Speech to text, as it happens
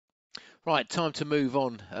Right, time to move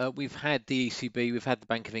on. We've had the ECB, we've had the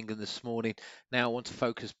Bank of England this morning. Now I want to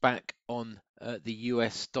focus back on the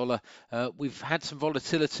US dollar. We've had some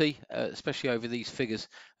volatility, especially over these figures,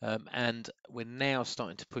 and we're now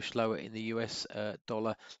starting to push lower in the US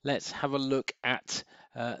dollar. Let's have a look at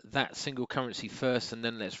that single currency first, and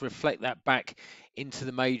then let's reflect that back into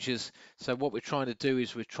the majors. So what we're trying to do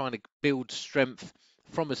is we're trying to build strength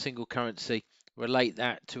from a single currency, relate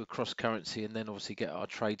that to a cross currency, and then obviously get our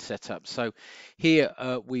trade set up. So here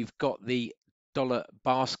we've got the dollar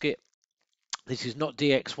basket. This is not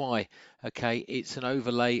DXY, okay? It's an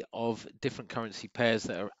overlay of different currency pairs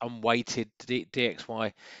that are unweighted.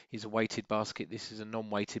 DXY is a weighted basket. This is a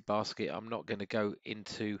non-weighted basket. I'm not going to go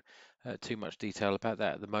into too much detail about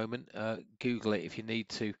that at the moment. Google it if you need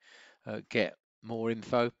to get more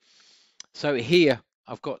info. So here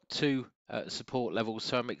I've got two support levels.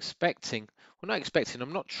 So I'm expecting, well, not expecting,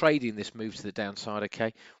 I'm not trading this move to the downside.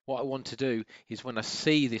 Okay, what I want to do is when I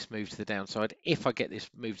see this move to the downside, if I get this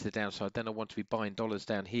move to the downside, then I want to be buying dollars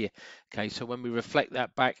down here. Okay, so when we reflect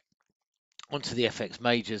that back onto the FX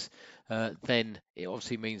majors, then it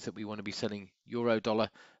obviously means that we want to be selling euro dollar,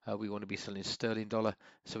 we want to be selling sterling dollar.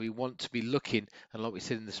 So we want to be looking, and like we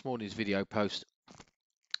said in this morning's video post,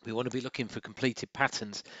 we want to be looking for completed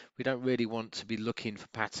patterns. We don't really want to be looking for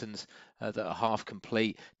patterns that are half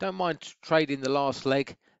complete. Don't mind trading the last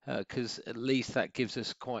leg because at least that gives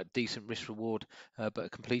us quite decent risk reward, but a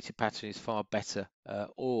completed pattern is far better,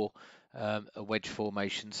 or a wedge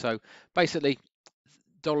formation. So basically,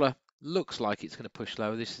 dollar looks like it's going to push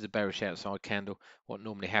lower. This is a bearish outside candle. What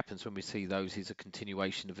normally happens when we see those is a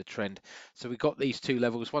continuation of a trend. So we've got these two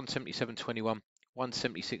levels, 177.21,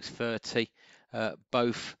 176.30,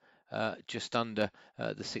 both just under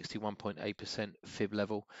the 61.8% fib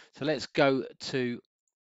level. So let's go to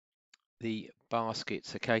the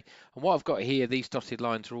baskets, okay? And what I've got here, these dotted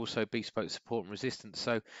lines are also bespoke support and resistance.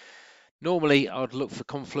 So normally I'd look for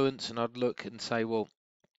confluence and I'd look and say, well,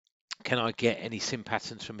 can I get any sim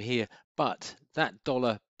patterns from here? But that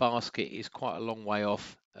dollar basket is quite a long way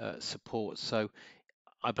off support. So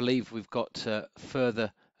I believe we've got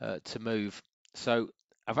further to move. So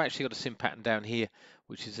I've actually got a sim pattern down here,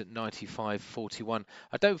 which is at 95.41.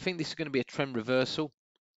 I don't think this is going to be a trend reversal.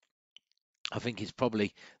 I think it's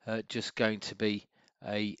probably just going to be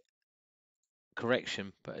a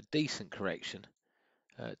correction, but a decent correction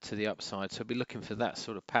to the upside. So I'll be looking for that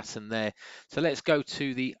sort of pattern there. So let's go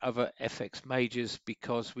to the other FX majors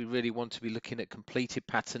because we really want to be looking at completed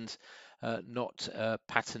patterns, not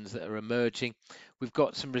patterns that are emerging. We've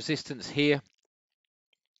got some resistance here.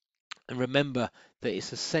 And remember that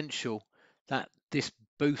it's essential that this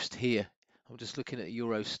boost here, I'm just looking at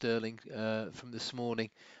euro sterling from this morning,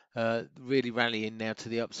 really rallying now to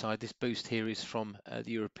the upside. This boost here is from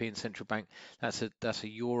the European Central Bank. That's a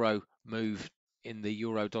euro move in the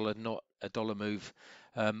euro dollar, not a dollar move.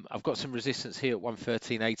 I've got some resistance here at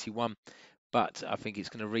 113.81, but I think it's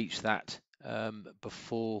going to reach that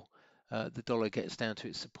before the dollar gets down to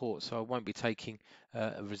its support. So I won't be taking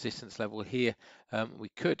a resistance level here. We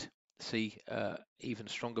could see even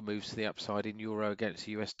stronger moves to the upside in euro against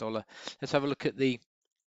the US dollar. Let's have a look at the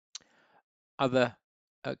other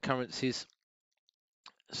currencies.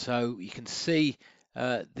 So you can see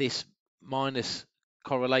this minus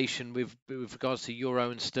correlation with regards to euro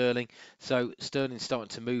and sterling. So sterling starting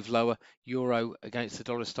to move lower, euro against the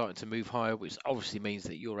dollar starting to move higher, which obviously means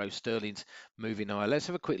that euro sterling's moving higher. Let's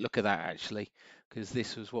have a quick look at that actually, because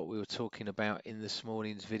this was what we were talking about in this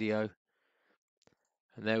morning's video.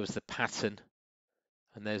 And there was the pattern,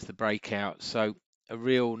 and there's the breakout. So a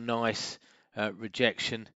real nice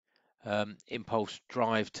rejection, impulse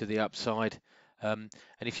drive to the upside. And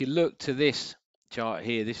if you look to this chart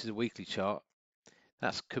here, this is a weekly chart.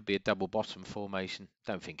 That could be a double bottom formation.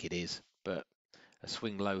 Don't think it is, but a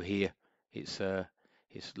swing low here. It's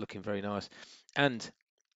looking very nice. And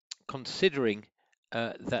considering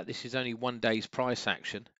that this is only 1 day's price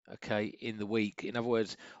action, okay, in the week. In other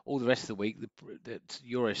words, all the rest of the week, the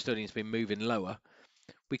euro sterling has been moving lower.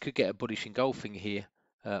 We could get a bullish engulfing here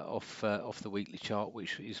off the weekly chart,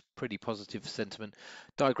 which is pretty positive sentiment.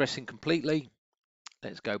 Digressing completely,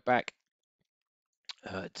 let's go back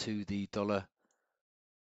to the dollar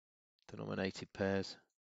denominated pairs.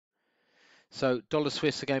 So dollar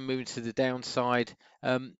Swiss again moving to the downside.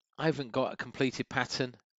 I haven't got a completed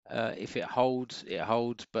pattern. If it holds, it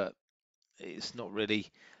holds, but it's not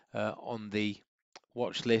really on the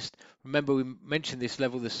watch list. Remember, we mentioned this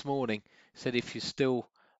level this morning. Said if you're still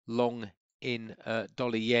long in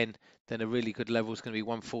dollar yen, then a really good level is going to be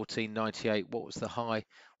 114.98. What was the high?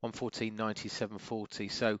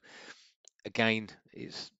 114.97.40. So again,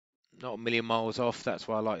 it's not a million miles off. That's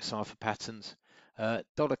why I like cipher patterns.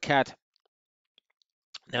 Dollar CAD.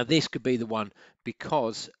 Now this could be the one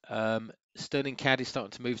because sterling CAD is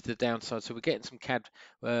starting to move to the downside, so we're getting some CAD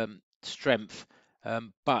strength.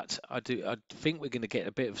 But I think we're going to get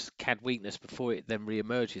a bit of CAD weakness before it then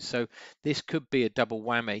re-emerges. So this could be a double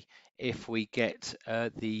whammy if we get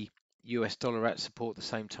the US dollar at support at the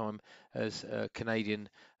same time as Canadian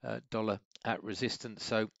dollar at resistance.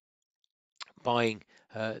 So buying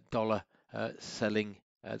dollar, selling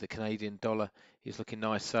the Canadian dollar is looking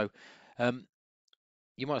nice. So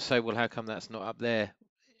you might say, well, how come that's not up there?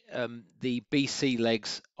 The BC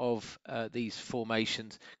legs of these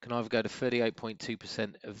formations can either go to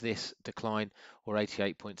 38.2% of this decline or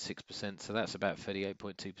 88.6%. So that's about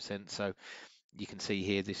 38.2%. So you can see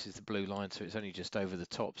here, this is the blue line, so it's only just over the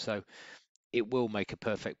top. So it will make a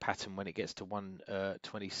perfect pattern when it gets to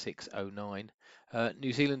 126.09.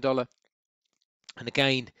 New Zealand dollar, and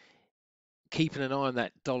again, keeping an eye on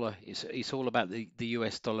that dollar. It's all about the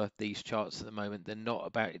US dollar. These charts at the moment,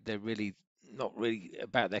 they're really not really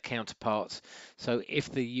about their counterparts. So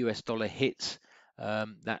if the US dollar hits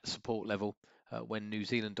that support level, when New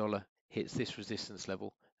Zealand dollar hits this resistance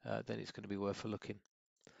level, then it's going to be worth a look in.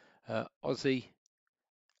 Aussie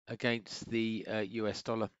against the US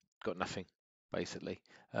dollar, got nothing basically.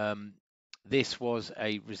 This was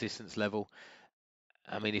a resistance level.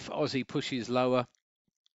 I mean, if Aussie pushes lower at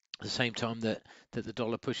the same time that the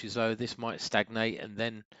dollar pushes low, this might stagnate, and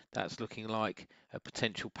then that's looking like a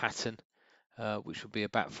potential pattern, which would be a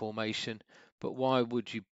bat formation. But why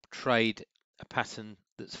would you trade a pattern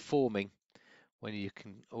that's forming when you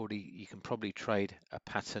can probably trade a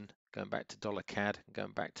pattern going back to dollar CAD and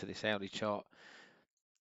going back to this Audi chart?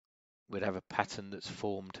 We'd have a pattern that's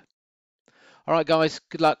formed. All right, guys,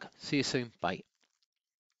 good luck. See you soon. Bye.